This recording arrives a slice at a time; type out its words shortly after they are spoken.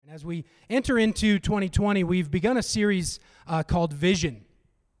As we enter into 2020, we've begun a series called Vision.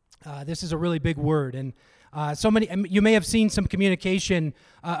 This is a really big word, and you may have seen some communication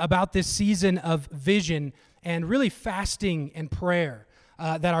about this season of vision and really fasting and prayer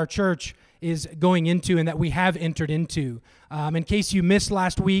that our church is going into and that we have entered into. In case you missed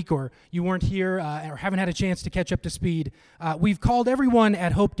last week or you weren't here or haven't had a chance to catch up to speed, we've called everyone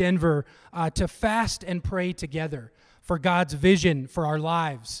at Hope Denver to fast and pray together for God's vision for our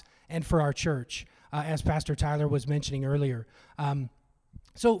lives and for our church, as Pastor Tyler was mentioning earlier.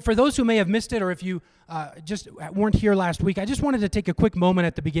 So for those who may have missed it, or if you just weren't here last week, I just wanted to take a quick moment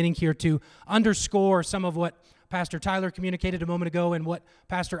at the beginning here to underscore some of what Pastor Tyler communicated a moment ago and what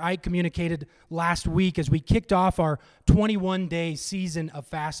Pastor Ike communicated last week as we kicked off our 21-day season of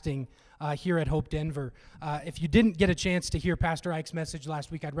fasting here at Hope Denver. If you didn't get a chance to hear Pastor Ike's message last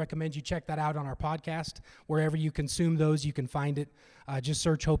week, I'd recommend you check that out on our podcast. Wherever you consume those, you can find it. Just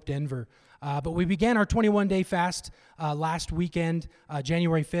search Hope Denver. But we began our 21-day fast last weekend,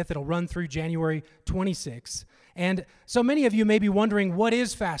 January 5th. It'll run through January 26th. And so many of you may be wondering, what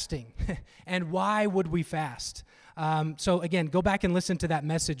is fasting? And why would we fast? So again, go back and listen to that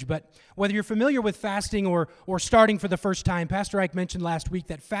message. But whether you're familiar with fasting or starting for the first time, Pastor Ike mentioned last week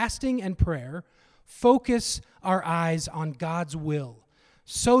that fasting and prayer focus our eyes on God's will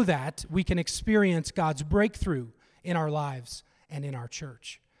so that we can experience God's breakthrough in our lives and in our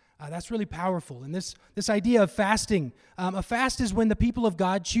church. That's really powerful. And this idea of fasting, a fast is when the people of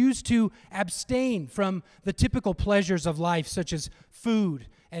God choose to abstain from the typical pleasures of life, such as food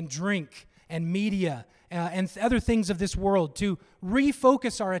and drink and media and other things of this world, to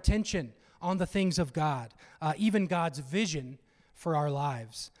refocus our attention on the things of God, even God's vision for our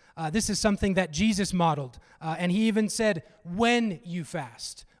lives. This is something that Jesus modeled, and he even said, when you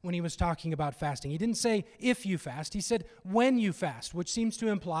fast, when he was talking about fasting. He didn't say if you fast, he said when you fast, which seems to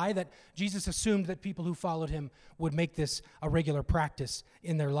imply that Jesus assumed that people who followed him would make this a regular practice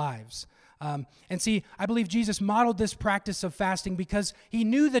in their lives. And see, I believe Jesus modeled this practice of fasting because he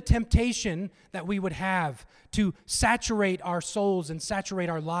knew the temptation that we would have to saturate our souls and saturate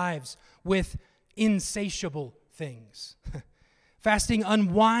our lives with insatiable things. Fasting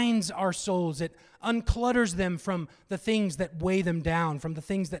unwinds our souls. It unclutters them from the things that weigh them down, from the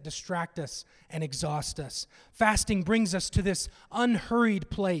things that distract us and exhaust us. Fasting brings us to this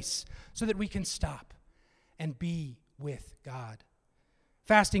unhurried place so that we can stop and be with God.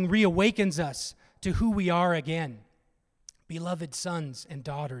 Fasting reawakens us to who we are again, beloved sons and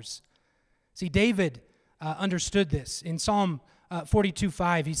daughters. See, David understood this. In Psalm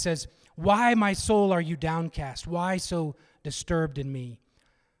 42:5, he says, "Why, my soul, are you downcast? Why so disturbed in me?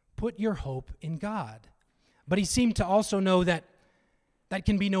 Put your hope in God." But he seemed to also know that that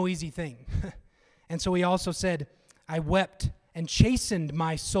can be no easy thing. And so he also said, "I wept and chastened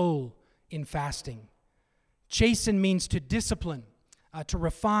my soul in fasting." Chasten means to discipline, to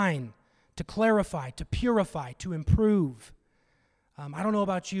refine, to clarify, to purify, to improve. I don't know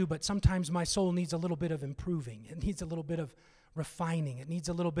about you, but sometimes my soul needs a little bit of improving. It needs a little bit of refining. It needs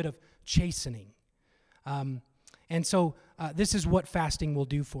a little bit of chastening. And so this is what fasting will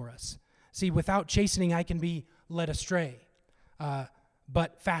do for us. See, without chastening, I can be led astray.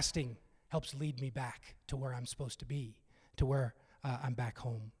 But fasting helps lead me back to where I'm supposed to be, to where I'm back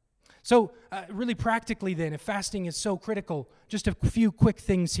home. So really practically then, if fasting is so critical, just a few quick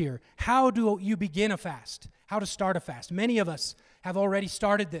things here. How do you begin a fast? How to start a fast? Many of us have already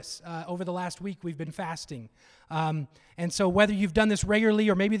started this. Over the last week, we've been fasting. And so whether you've done this regularly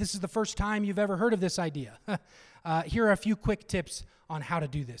or maybe this is the first time you've ever heard of this idea, here are a few quick tips on how to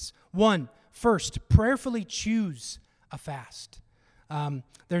do this. First, prayerfully choose a fast.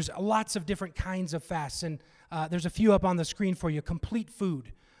 There's lots of different kinds of fasts, and there's a few up on the screen for you. Complete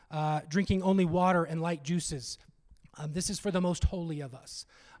food, drinking only water and light juices. This is for the most holy of us.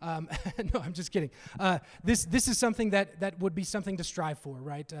 No, I'm just kidding. This is something that would be something to strive for,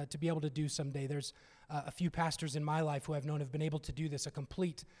 right? To be able to do someday. There's a few pastors in my life who I've known have been able to do this, a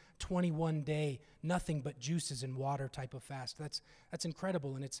complete 21-day, nothing but juices and water type of fast. That's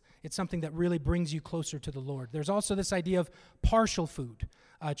incredible, and it's something that really brings you closer to the Lord. There's also this idea of partial food,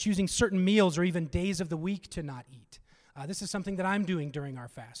 choosing certain meals or even days of the week to not eat. This is something that I'm doing during our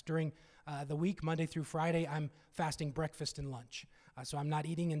fast. During the week, Monday through Friday, I'm fasting breakfast and lunch. So I'm not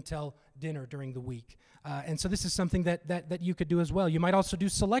eating until dinner during the week. And so this is something that you could do as well. You might also do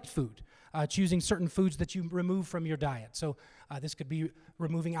select food, choosing certain foods that you remove from your diet. So this could be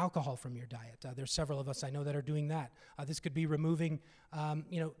removing alcohol from your diet. There's several of us I know that are doing that. This could be removing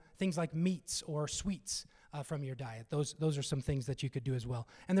things like meats or sweets from your diet. Those are some things that you could do as well.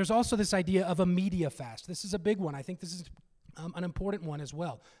 And there's also this idea of a media fast. This is a big one. I think this is an important one as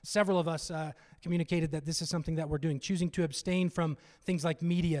well. Several of us communicated that this is something that we're doing, choosing to abstain from things like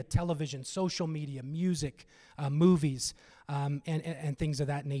media, television, social media, music, movies, and things of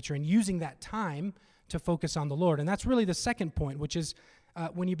that nature, and using that time to focus on the Lord. And that's really the second point, which is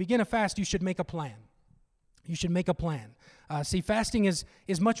when you begin a fast, you should make a plan. You should make a plan. See, fasting is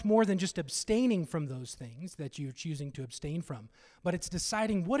much more than just abstaining from those things that you're choosing to abstain from, but it's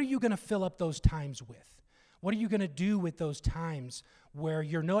deciding what are you going to fill up those times with? What are you going to do with those times where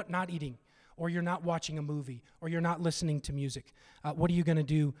you're not eating, or you're not watching a movie, or you're not listening to music? What are you going to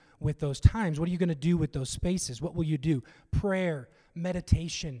do with those times? What are you going to do with those spaces? What will you do? Prayer,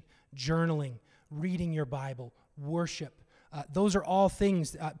 meditation, journaling, reading your Bible, worship. Those are all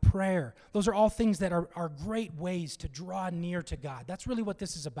things, prayer. Those are all things that are great ways to draw near to God. That's really what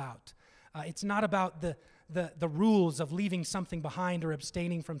this is about. It's not about the rules of leaving something behind or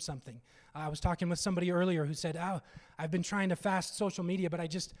abstaining from something. I was talking with somebody earlier who said, I've been trying to fast social media, but I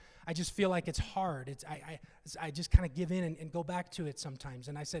just feel like it's hard. I just kind of give in and go back to it sometimes.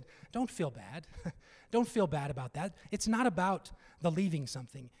 And I said, don't feel bad. Don't feel bad about that. It's not about the leaving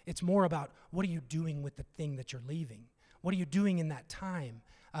something. It's more about what are you doing with the thing that you're leaving? What are you doing in that time?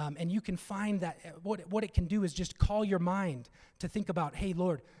 And you can find that what it can do is just call your mind to think about, hey,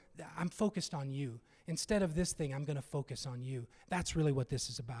 Lord, I'm focused on you. Instead of this thing, I'm going to focus on you. That's really what this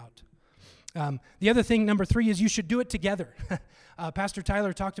is about. The other thing, number 3, is you should do it together. Pastor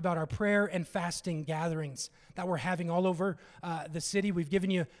Tyler talked about our prayer and fasting gatherings that we're having all over the city. We've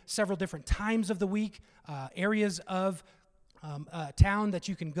given you several different times of the week, areas of town that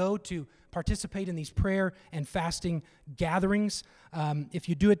you can go to participate in these prayer and fasting gatherings. If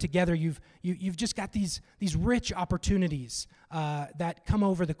you do it together, you've just got these rich opportunities that come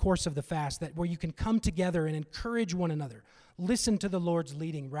over the course of the fast, where you can come together and encourage one another. Listen to the Lord's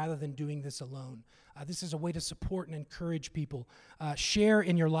leading rather than doing this alone. This is a way to support and encourage people. Share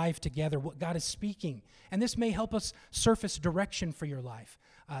in your life together what God is speaking. And this may help us surface direction for your life.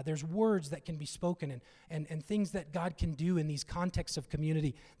 There's words that can be spoken and things that God can do in these contexts of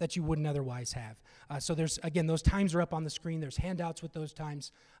community that you wouldn't otherwise have. So there's, again, those times are up on the screen. There's handouts with those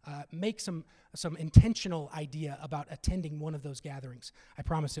times. Make some intentional idea about attending one of those gatherings. I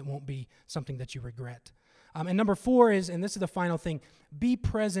promise it won't be something that you regret. And number 4 is, and this is the final thing, be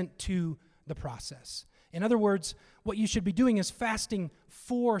present to the process. In other words, what you should be doing is fasting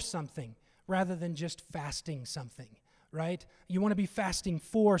for something rather than just fasting something, right? You want to be fasting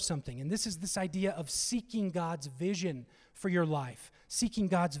for something. And this is this idea of seeking God's vision for your life, seeking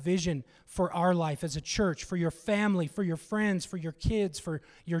God's vision for our life as a church, for your family, for your friends, for your kids, for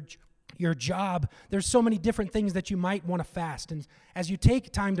your job. There's so many different things that you might want to fast. And as you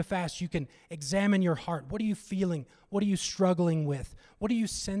take time to fast, you can examine your heart. What are you feeling? What are you struggling with? What are you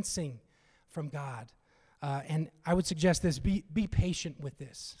sensing from God? And I would suggest this, be patient with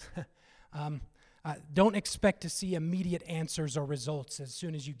this. Don't expect to see immediate answers or results as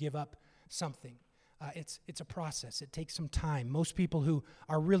soon as you give up something. It's a process. It takes some time. Most people who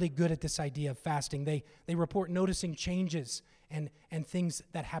are really good at this idea of fasting, they report noticing changes and things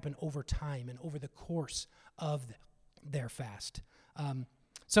that happen over time and over the course of their fast.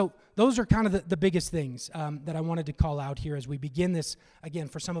 So those are kind of the biggest things that I wanted to call out here as we begin this, again,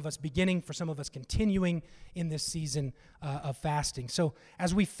 for some of us beginning, for some of us continuing in this season of fasting. So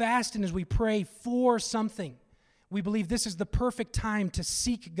as we fast and as we pray for something, we believe this is the perfect time to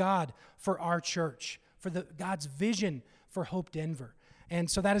seek God for our church, for God's vision for Hope Denver. And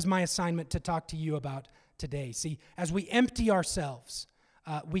so that is my assignment to talk to you about today. See, as we empty ourselves,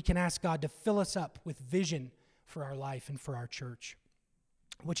 we can ask God to fill us up with vision for our life and for our church.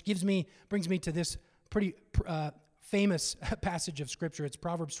 Which brings me to this pretty famous passage of Scripture. It's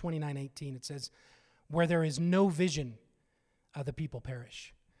Proverbs 29:18. It says, where there is no vision, the people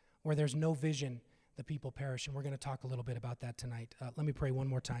perish. Where there's no vision, the people perish. And we're going to talk a little bit about that tonight. Let me pray one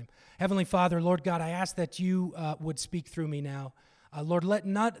more time. Heavenly Father, Lord God, I ask that you would speak through me now. Lord, let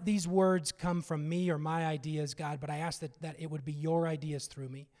not these words come from me or my ideas, God, but I ask that it would be your ideas through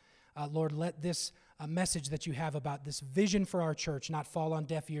me. Lord, let this message that you have about this vision for our church not fall on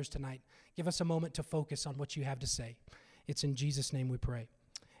deaf ears tonight. Give us a moment to focus on what you have to say. It's in Jesus' name we pray.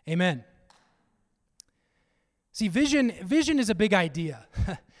 Amen. See, vision is a big idea,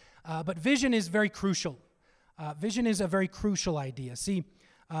 but vision is very crucial. Vision is a very crucial idea. See,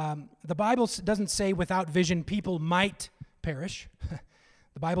 the Bible doesn't say without vision people might perish.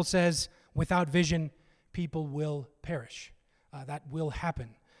 The Bible says without vision people will perish. That will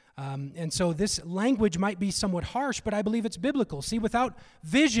happen. And so this language might be somewhat harsh, but I believe it's biblical. See, without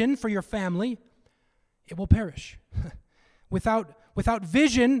vision for your family, it will perish. Without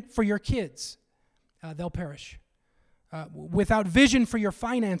vision for your kids, they'll perish. Without vision for your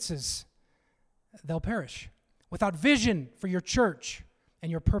finances, they'll perish. Without vision for your church and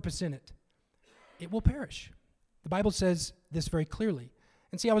your purpose in it, it will perish. The Bible says this very clearly.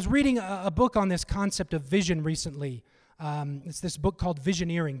 And see, I was reading a book on this concept of vision recently. It's this book called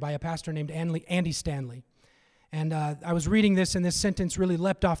Visioneering by a pastor named Andy Stanley. And I was reading this, and this sentence really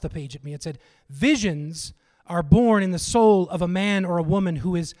leapt off the page at me. It said, "Visions are born in the soul of a man or a woman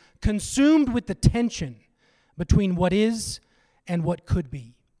who is consumed with the tension between what is and what could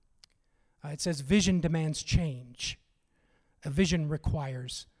be." It says, vision demands change. A vision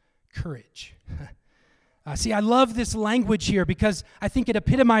requires courage. See, I love this language here because I think it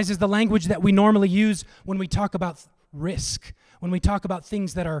epitomizes the language that we normally use when we talk about risk, when we talk about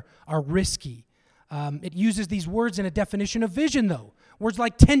things that are risky. It uses these words in a definition of vision, though. Words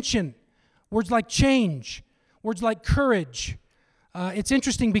like tension, words like change, words like courage. It's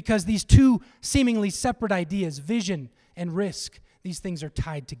interesting because these two seemingly separate ideas, vision and risk, these things are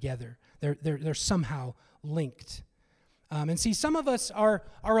tied together. They're somehow linked. And see, some of us are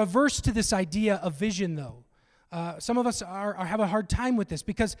averse to this idea of vision, though. Some of us have a hard time with this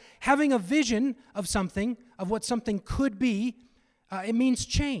because having a vision of something, of what something could be, it means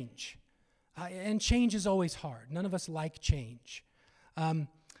change. And change is always hard. None of us like change.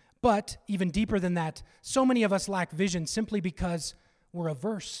 But even deeper than that, so many of us lack vision simply because we're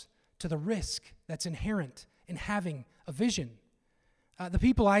averse to the risk that's inherent in having a vision. The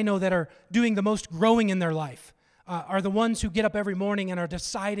people I know that are doing the most growing in their life are the ones who get up every morning and are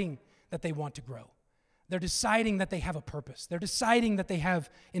deciding that they want to grow. They're deciding that they have a purpose. They're deciding that they have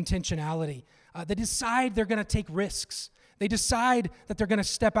intentionality. They decide they're going to take risks. They decide that they're going to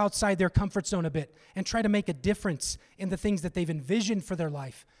step outside their comfort zone a bit and try to make a difference in the things that they've envisioned for their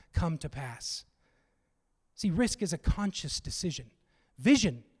life come to pass. See, risk is a conscious decision.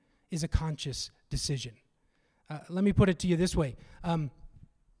 Vision is a conscious decision. Let me put it to you this way.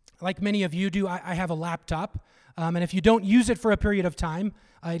 Like many of you do, I have a laptop, and if you don't use it for a period of time,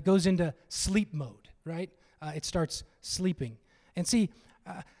 it goes into sleep mode, right? It starts sleeping. And see,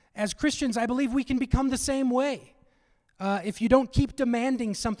 as Christians, I believe we can become the same way. If you don't keep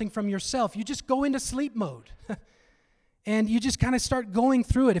demanding something from yourself, you just go into sleep mode. And you just kind of start going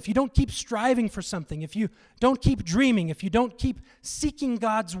through it. If you don't keep striving for something, if you don't keep dreaming, if you don't keep seeking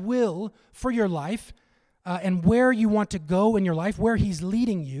God's will for your life, and where you want to go in your life, where He's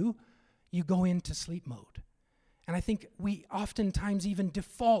leading you, you go into sleep mode. And I think we oftentimes even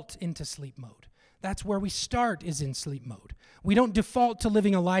default into sleep mode. That's where we start, is in sleep mode. We don't default to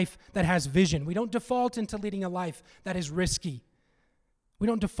living a life that has vision. We don't default into leading a life that is risky. We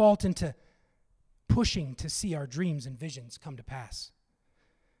don't default into pushing to see our dreams and visions come to pass.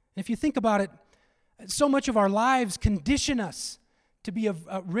 And if you think about it, so much of our lives condition us to be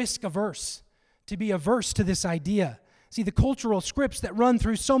risk averse, to be averse to this idea. See, the cultural scripts that run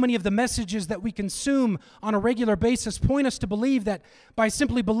through so many of the messages that we consume on a regular basis point us to believe that by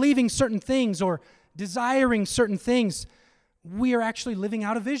simply believing certain things or desiring certain things, we are actually living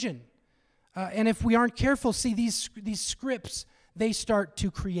out a vision. And if we aren't careful, see, these scripts, they start to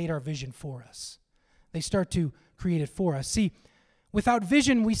create our vision for us. They start to create it for us. See, without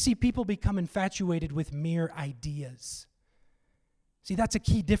vision, we see people become infatuated with mere ideas. See, that's a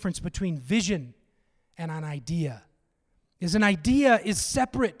key difference between vision and an idea. An idea is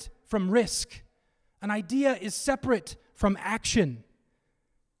separate from risk. An idea is separate from action.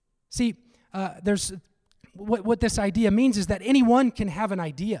 See, there's what this idea means is that anyone can have an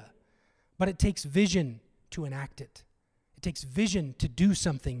idea, but it takes vision to enact it. It takes vision to do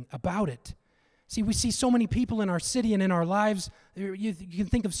something about it. See, we see so many people in our city and in our lives. You can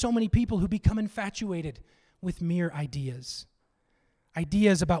think of so many people who become infatuated with mere ideas.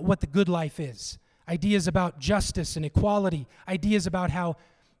 Ideas about what the good life is. Ideas about justice and equality. Ideas about how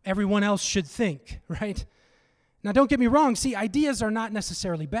everyone else should think, right? Now, don't get me wrong. See, ideas are not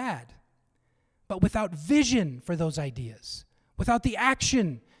necessarily bad. But without vision for those ideas, without the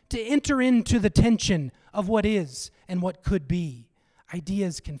action to enter into the tension of what is and what could be,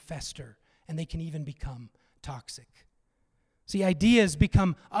 ideas can fester and they can even become toxic. See, ideas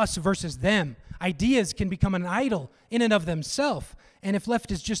become us versus them. Ideas can become an idol in and of themselves. And if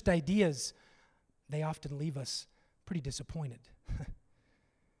left as just ideas, they often leave us pretty disappointed.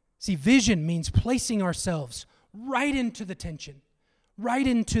 See, vision means placing ourselves right into the tension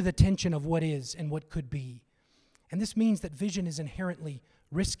of what is and what could be. And this means that vision is inherently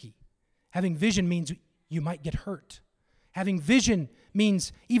risky. Having vision means you might get hurt. Having vision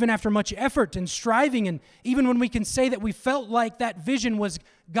means even after much effort and striving, and even when we can say that we felt like that vision was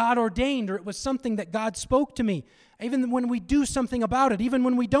God ordained or it was something that God spoke to me, even when we do something about it, even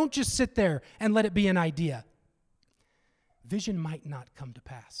when we don't just sit there and let it be an idea. vision might not come to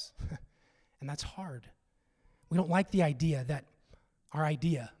pass. And that's hard. We don't like the idea that our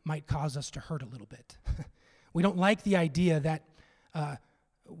idea might cause us to hurt a little bit. We don't like the idea that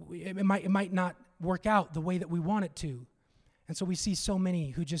it might not work out the way that we want it to. And so we see so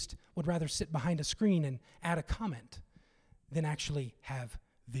many who just would rather sit behind a screen and add a comment than actually have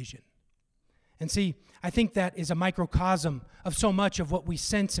vision. And see, I think that is a microcosm of so much of what we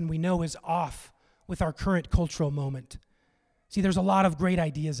sense and we know is off with our current cultural moment. See, there's a lot of great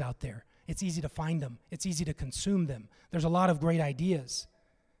ideas out there. It's easy to find them. It's easy to consume them. There's a lot of great ideas.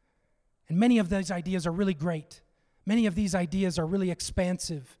 And many of those ideas are really great. Many of these ideas are really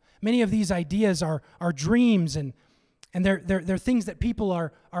expansive. Many of these ideas are dreams, and they're things that people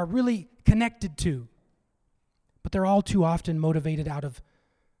are really connected to. But they're all too often motivated out of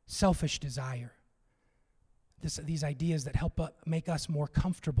selfish desire. These ideas that help make us more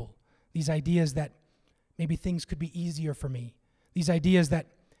comfortable. These ideas that maybe things could be easier for me. These ideas that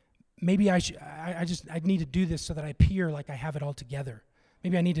maybe I need to do this so that I appear like I have it all together.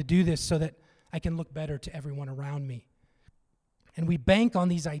 Maybe I need to do this so that I can look better to everyone around me. And we bank on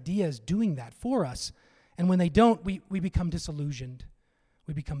these ideas doing that for us. And when they don't, we become disillusioned.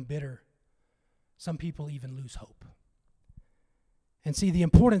 We become bitter. Some people even lose hope. And see, the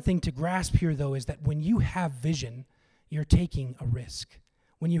important thing to grasp here, though, is that when you have vision, you're taking a risk.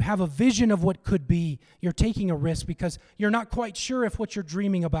 When you have a vision of what could be, you're taking a risk because you're not quite sure if what you're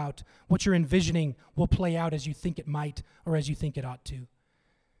dreaming about, what you're envisioning, will play out as you think it might or as you think it ought to.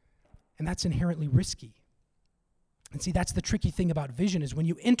 And that's inherently risky. And see, that's the tricky thing about vision is when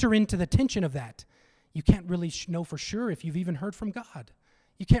you enter into the tension of that, you can't really know for sure if you've even heard from God.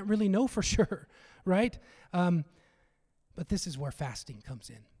 You can't really know for sure, right? But this is where fasting comes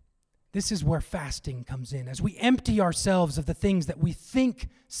in. This is where fasting comes in. As we empty ourselves of the things that we think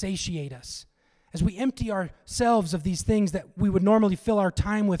satiate us, as we empty ourselves of these things that we would normally fill our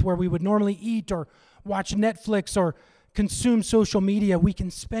time with, where we would normally eat or watch Netflix or consume social media, we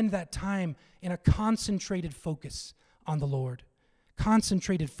can spend that time in a concentrated focus on the Lord.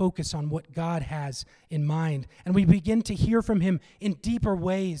 Concentrated focus on what God has in mind. And we begin to hear from Him in deeper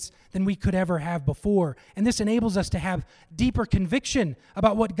ways than we could ever have before. And this enables us to have deeper conviction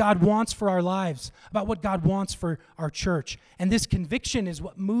about what God wants for our lives, about what God wants for our church. And this conviction is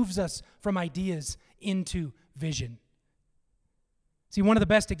what moves us from ideas into vision. See, one of the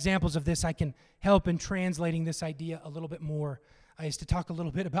best examples of this I can help in translating this idea a little bit more is to talk a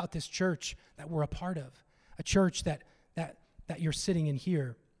little bit about this church that we're a part of, a church that you're sitting in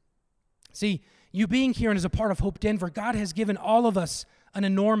here. See, you being here and as a part of Hope Denver, God has given all of us an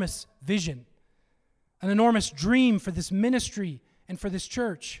enormous vision, an enormous dream for this ministry and for this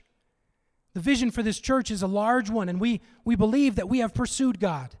church. The vision for this church is a large one, and we believe that we have pursued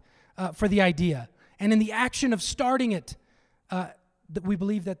God for the idea. And in the action of starting it, that we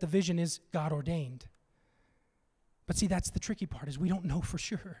believe that the vision is God ordained. But see, that's the tricky part, is we don't know for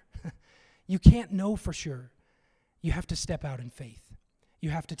sure. You can't know for sure. You have to step out in faith.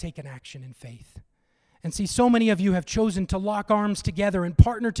 You have to take an action in faith. And see, so many of you have chosen to lock arms together and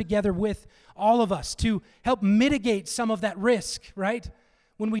partner together with all of us to help mitigate some of that risk, right?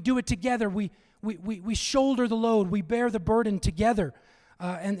 When we do it together, we shoulder the load, we bear the burden together,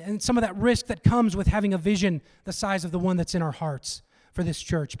 and some of that risk that comes with having a vision the size of the one that's in our hearts for this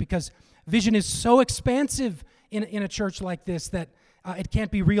church, because vision is so expansive in a church like this that it can't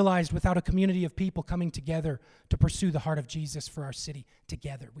be realized without a community of people coming together to pursue the heart of Jesus for our city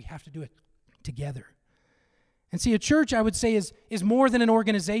together. We have to do it together. And see, a church, I would say, is more than an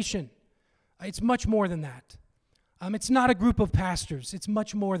organization. It's much more than that. It's not a group of pastors. It's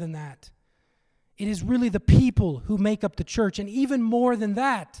much more than that. It is really the people who make up the church. And even more than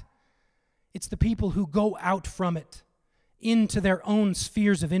that, it's the people who go out from it into their own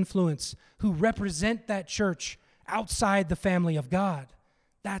spheres of influence, who represent that church outside the family of God.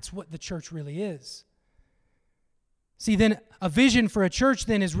 That's what the church really is. See, then a vision for a church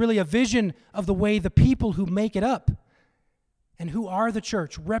then is really a vision of the way the people who make it up and who are the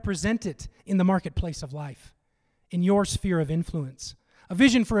church represent it in the marketplace of life, in your sphere of influence. A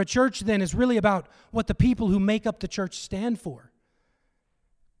vision for a church then is really about what the people who make up the church stand for,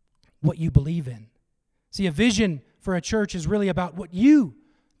 what you believe in. See, a vision for a church is really about what you,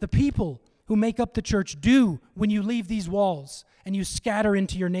 the people who make up the church, do when you leave these walls and you scatter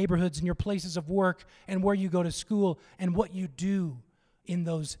into your neighborhoods and your places of work and where you go to school, and what you do in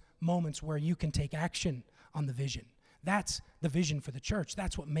those moments where you can take action on the vision. That's the vision for the church.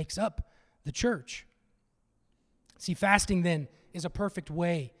 That's what makes up the church. See, fasting then is a perfect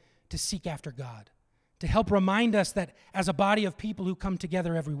way to seek after God, to help remind us that as a body of people who come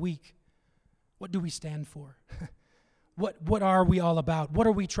together every week, what do we stand for? What are we all about? What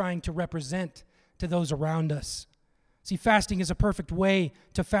are we trying to represent to those around us? See, fasting is a perfect way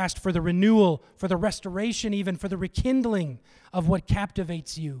to fast for the renewal, for the restoration, even for the rekindling of what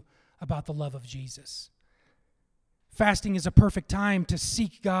captivates you about the love of Jesus. Fasting is a perfect time to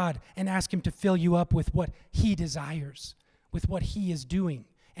seek God and ask Him to fill you up with what He desires, with what He is doing.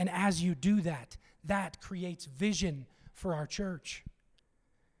 And as you do that, that creates vision for our church.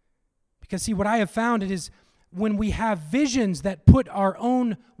 Because see, what I have found it is when we have visions that put our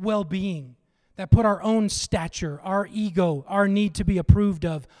own well-being, that put our own stature, our ego, our need to be approved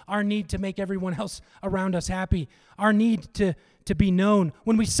of, our need to make everyone else around us happy, our need to be known,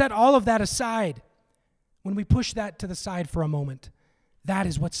 when we set all of that aside, when we push that to the side for a moment, that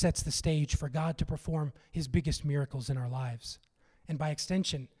is what sets the stage for God to perform His biggest miracles in our lives. And by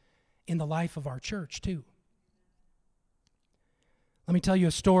extension, in the life of our church too. Let me tell you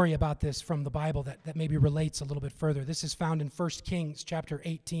a story about this from the Bible that maybe relates a little bit further. This is found in 1 Kings chapter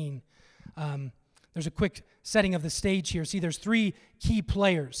 18. There's a quick setting of the stage here. See, there's three key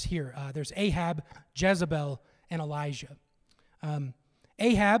players here. There's Ahab, Jezebel, and Elijah.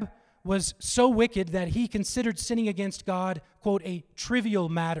 Ahab was so wicked that he considered sinning against God, quote, a trivial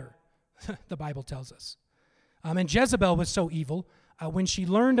matter, the Bible tells us. And Jezebel was so evil, when she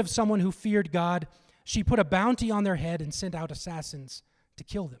learned of someone who feared God, she put a bounty on their head and sent out assassins to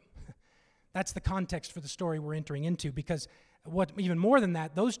kill them. That's the context for the story we're entering into, because what even more than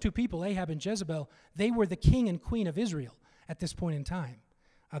that, those two people, Ahab and Jezebel, they were the king and queen of Israel at this point in time.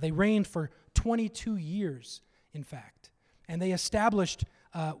 They reigned for 22 years, in fact, and they established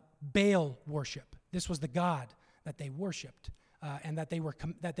Baal worship. This was the god that they worshipped, and that they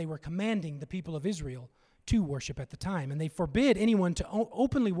were commanding the people of Israel to worship at the time. And they forbid anyone to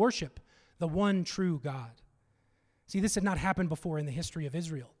openly worship the one true God. See, this had not happened before in the history of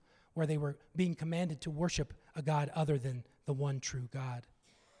Israel, where they were being commanded to worship a God other than the one true God.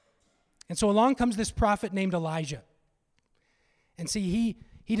 And so along comes this prophet named Elijah. And see,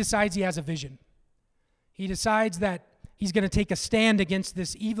 he decides he has a vision. He decides that he's going to take a stand against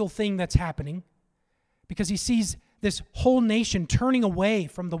this evil thing that's happening, because he sees this whole nation turning away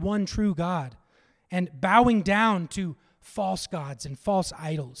from the one true God and bowing down to false gods and false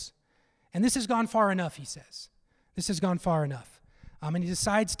idols. And this has gone far enough, he says. This has gone far enough. And he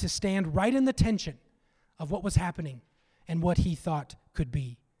decides to stand right in the tension of what was happening and what he thought could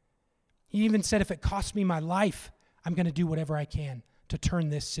be. He even said, if it costs me my life, I'm going to do whatever I can to turn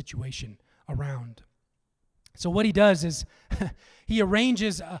this situation around. So what he does is he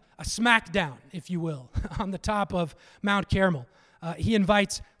arranges a smackdown, if you will, on the top of Mount Carmel. He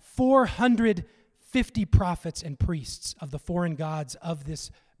invites 450 prophets and priests of the foreign gods of this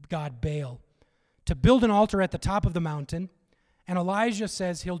god Baal to build an altar at the top of the mountain, and Elijah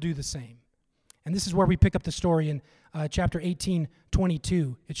says he'll do the same. And this is where we pick up the story in chapter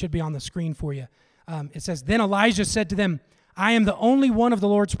 18:22. It should be on the screen for you. It says, Then Elijah said to them, I am the only one of the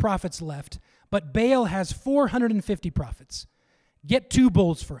Lord's prophets left, but Baal has 450 prophets. Get 2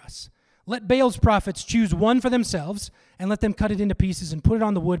 bulls for us. Let Baal's prophets choose one for themselves, and let them cut it into pieces and put it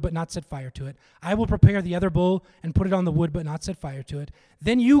on the wood, but not set fire to it. I will prepare the other bull and put it on the wood, but not set fire to it.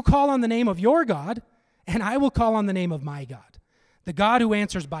 Then you call on the name of your God, and I will call on the name of my God, the God who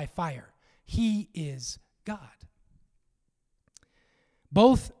answers by fire. He is God.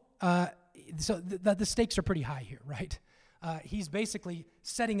 Both, so the stakes are pretty high here, right? He's basically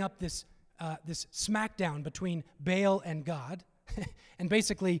setting up this smackdown between Baal and God, and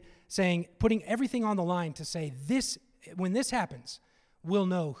basically saying, putting everything on the line to say, when this happens, we'll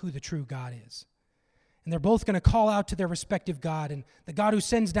know who the true God is. And they're both going to call out to their respective God, and the God who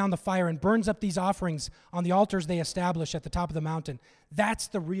sends down the fire and burns up these offerings on the altars they establish at the top of the mountain. That's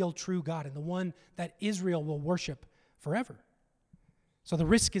the real true God, and the one that Israel will worship forever. So the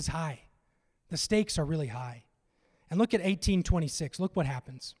risk is high. The stakes are really high. And look at 18:26. Look what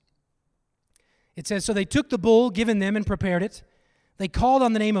happens. It says, So they took the bull given them and prepared it. They called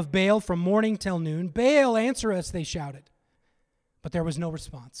on the name of Baal from morning till noon. Baal, answer us, they shouted. But there was no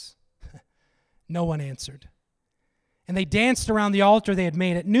response. No one answered. And they danced around the altar they had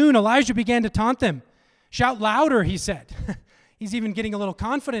made. At noon, Elijah began to taunt them. Shout louder, he said. He's even getting a little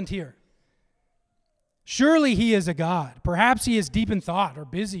confident here. Surely he is a god. Perhaps he is deep in thought or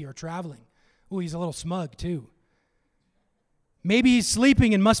busy or traveling. Ooh, he's a little smug too. Maybe he's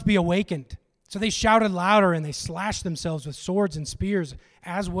sleeping and must be awakened. So they shouted louder, and they slashed themselves with swords and spears,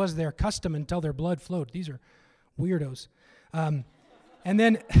 as was their custom, until their blood flowed. These are weirdos. And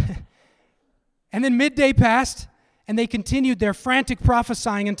then midday passed, and they continued their frantic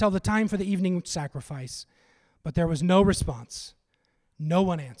prophesying until the time for the evening sacrifice. But there was no response. No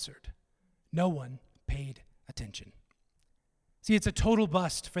one answered. No one paid attention. See, it's a total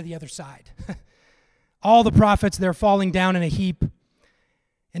bust for the other side. All the prophets, they're falling down in a heap.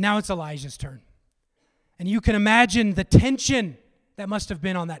 And now it's Elijah's turn. And you can imagine the tension that must have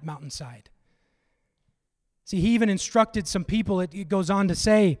been on that mountainside. See, he even instructed some people, it goes on to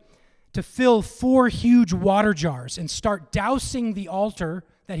say, to fill 4 huge water jars and start dousing the altar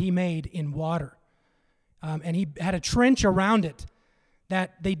that he made in water. And he had a trench around it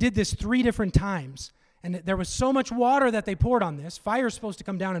that they did this 3 different times. And there was so much water that they poured on this. Fire's supposed to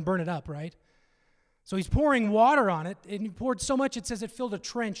come down and burn it up, right? So he's pouring water on it, and he poured so much it says it filled a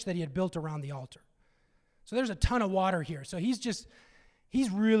trench that he had built around the altar. So there's a ton of water here. So he's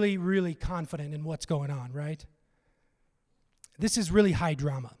really, really confident in what's going on, right? This is really high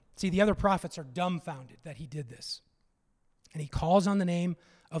drama. See, the other prophets are dumbfounded that he did this. And he calls on the name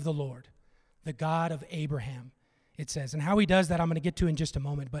of the Lord, the God of Abraham, it says. And how he does that, I'm going to get to in just a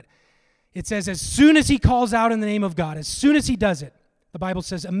moment. But it says, as soon as he calls out in the name of God, as soon as he does it, the Bible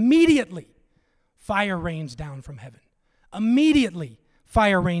says, immediately fire rains down from heaven. Immediately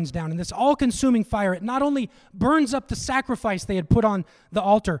fire rains down. And this all-consuming fire, it not only burns up the sacrifice they had put on the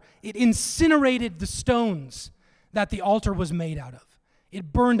altar, it incinerated the stones that the altar was made out of.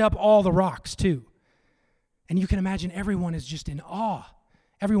 It burned up all the rocks too. And you can imagine everyone is just in awe.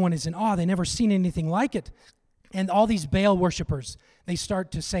 Everyone is in awe. They've never seen anything like it. And all these Baal worshipers, they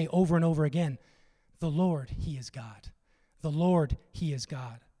start to say over and over again, the Lord, He is God. The Lord, He is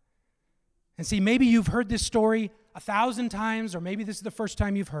God. And see, maybe you've heard this story 1,000 times, or maybe this is the first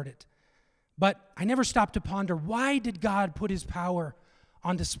time you've heard it. But I never stopped to ponder, why did God put His power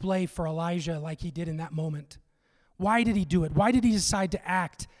on display for Elijah like He did in that moment? Why did He do it? Why did He decide to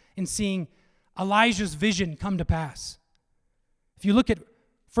act in seeing Elijah's vision come to pass? If you look at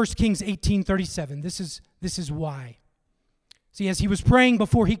 1 Kings 18:37, this is why. See, as he was praying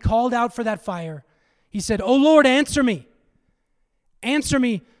before he called out for that fire, he said, "O Lord, answer me. Answer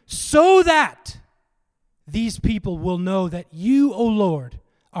me so that these people will know that you, O Lord,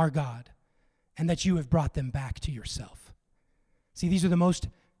 are God, and that you have brought them back to yourself." See, these are the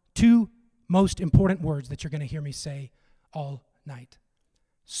two most important words that you're going to hear me say all night.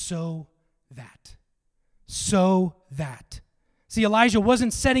 So that. So that. See, Elijah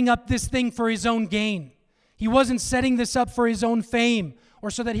wasn't setting up this thing for his own gain. He wasn't setting this up for his own fame or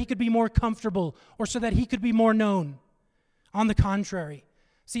so that he could be more comfortable or so that he could be more known. On the contrary,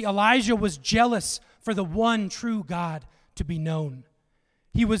 see, Elijah was jealous for the one true God to be known.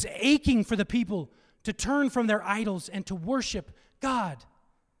 He was aching for the people to turn from their idols and to worship God.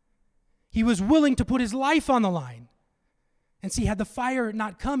 He was willing to put his life on the line. And see, had the fire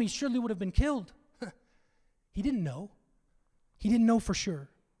not come, he surely would have been killed. He didn't know. He didn't know for sure.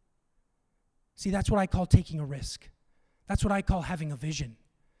 See, that's what I call taking a risk. That's what I call having a vision.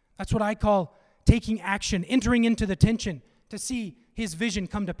 That's what I call taking action, entering into the tension to see his vision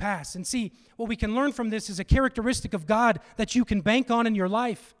come to pass. And see, what we can learn from this is a characteristic of God that you can bank on in your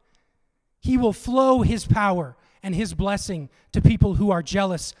life. He will flow his power and his blessing to people who are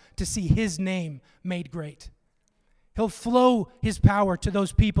jealous to see his name made great. He'll flow his power to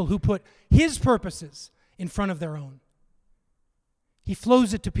those people who put his purposes in front of their own. He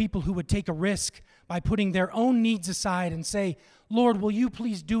flows it to people who would take a risk by putting their own needs aside and say, "Lord, will you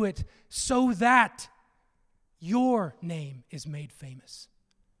please do it so that your name is made famous?"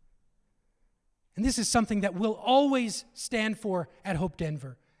 And this is something that we'll always stand for at Hope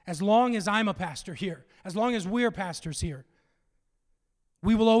Denver. As long as I'm a pastor here, as long as we're pastors here,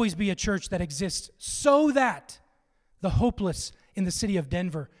 we will always be a church that exists so that the hopeless in the city of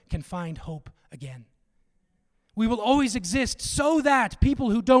Denver can find hope again. We will always exist so that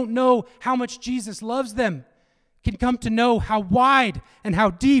people who don't know how much Jesus loves them can come to know how wide and how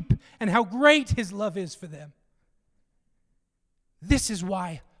deep and how great his love is for them. This is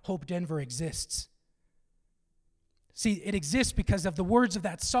why Hope Denver exists. See, it exists because of the words of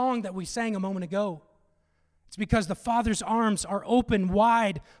that song that we sang a moment ago. It's because the Father's arms are open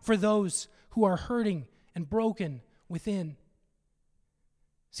wide for those who are hurting and broken within.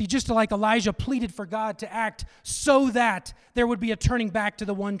 See, just like Elijah pleaded for God to act so that there would be a turning back to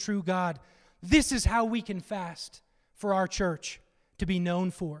the one true God, this is how we can fast for our church to be known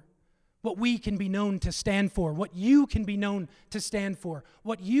for. What we can be known to stand for, what you can be known to stand for,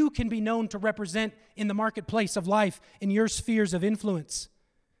 what you can be known to represent in the marketplace of life, in your spheres of influence.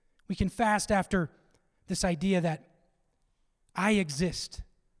 We can fast after this idea that I exist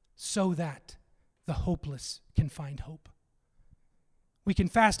so that the hopeless can find hope. We can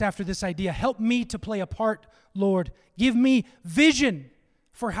fast after this idea. Help me to play a part, Lord. Give me vision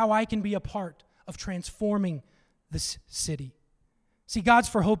for how I can be a part of transforming this city. See, God's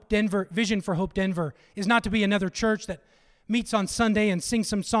for Hope Denver, vision for Hope Denver is not to be another church that meets on Sunday and sings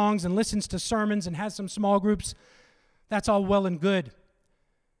some songs and listens to sermons and has some small groups, that's all well and good.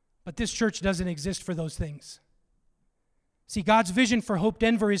 But this church doesn't exist for those things. See, God's vision for Hope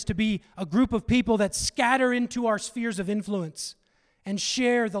Denver is to be a group of people that scatter into our spheres of influence and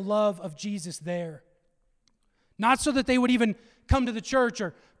share the love of Jesus there. Not so that they would even come to the church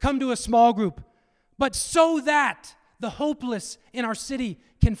or come to a small group, but so that the hopeless in our city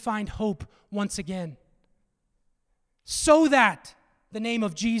can find hope once again. So that the name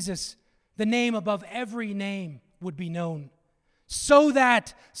of Jesus, the name above every name, would be known. So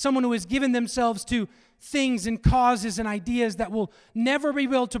that someone who has given themselves to things and causes and ideas that will never be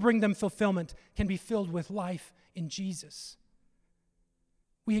able to bring them fulfillment can be filled with life in Jesus.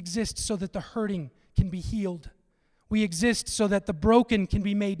 We exist so that the hurting can be healed. We exist so that the broken can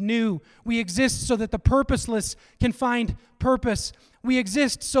be made new. We exist so that the purposeless can find purpose. We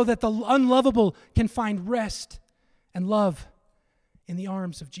exist so that the unlovable can find rest and love in the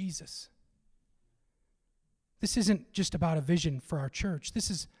arms of Jesus. This isn't just about a vision for our church.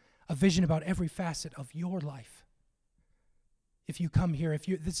 This is a vision about every facet of your life. If you come here,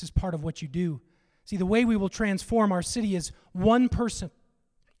 this is part of what you do. See, the way we will transform our city is one person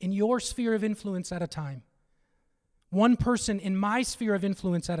in your sphere of influence at a time. One person in my sphere of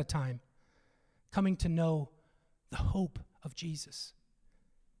influence at a time, coming to know the hope of Jesus.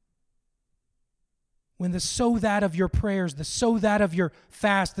 When the so that of your prayers, the so that of your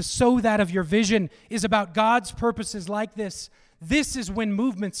fast, the so that of your vision is about God's purposes like this is when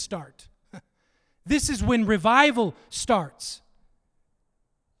movements start. This is when revival starts.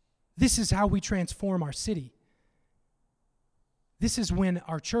 This is how we transform our city. This is when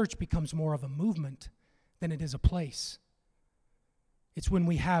our church becomes more of a movement than it is a place. It's when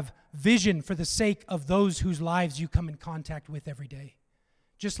we have vision for the sake of those whose lives you come in contact with every day.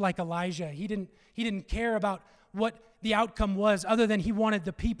 Just like Elijah, he didn't care about what the outcome was other than he wanted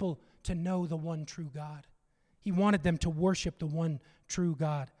the people to know the one true God. He wanted them to worship the one true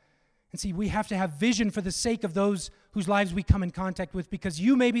God. And see, we have to have vision for the sake of those whose lives we come in contact with, because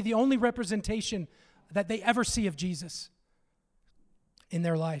you may be the only representation that they ever see of Jesus in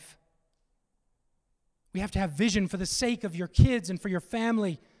their life. We have to have vision for the sake of your kids and for your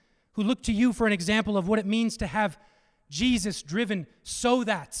family who look to you for an example of what it means to have Jesus-driven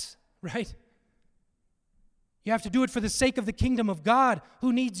so-that's, right? You have to do it for the sake of the kingdom of God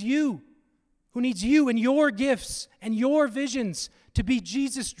who needs you and your gifts and your visions to be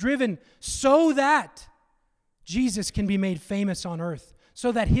Jesus-driven so that Jesus can be made famous on earth,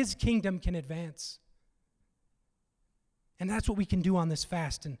 so that his kingdom can advance. And that's what we can do on this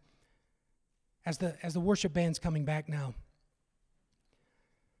fast. And as the worship band's coming back now,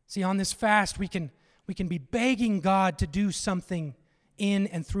 see, on this fast, we can be begging God to do something in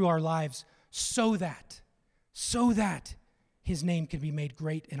and through our lives so that his name can be made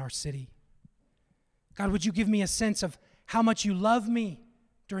great in our city. God, would you give me a sense of how much you love me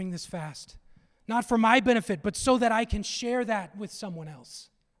during this fast? Not for my benefit, but so that I can share that with someone else.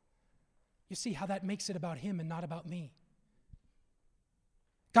 You see how that makes it about him and not about me.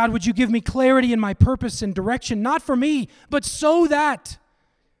 God, would you give me clarity in my purpose and direction, not for me, but so that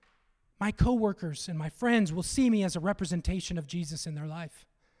my coworkers and my friends will see me as a representation of Jesus in their life.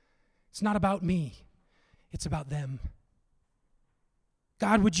 It's not about me, it's about them.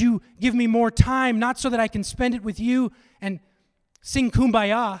 God, would you give me more time, not so that I can spend it with you and sing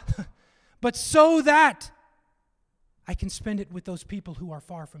Kumbaya, but so that I can spend it with those people who are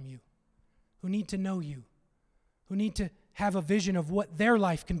far from you, who need to know you, who need to have a vision of what their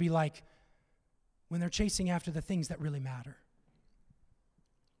life can be like when they're chasing after the things that really matter.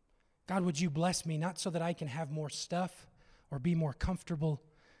 God, would you bless me, not so that I can have more stuff or be more comfortable,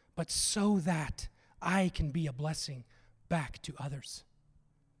 but so that I can be a blessing back to others.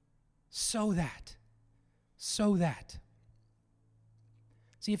 So that.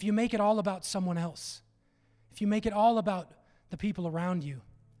 See, if you make it all about someone else, if you make it all about the people around you,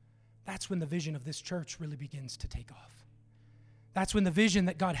 that's when the vision of this church really begins to take off. That's when the vision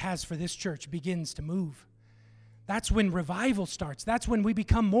that God has for this church begins to move. That's when revival starts. That's when we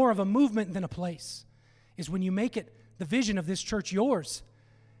become more of a movement than a place, is when you make it the vision of this church yours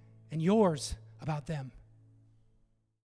and yours about them.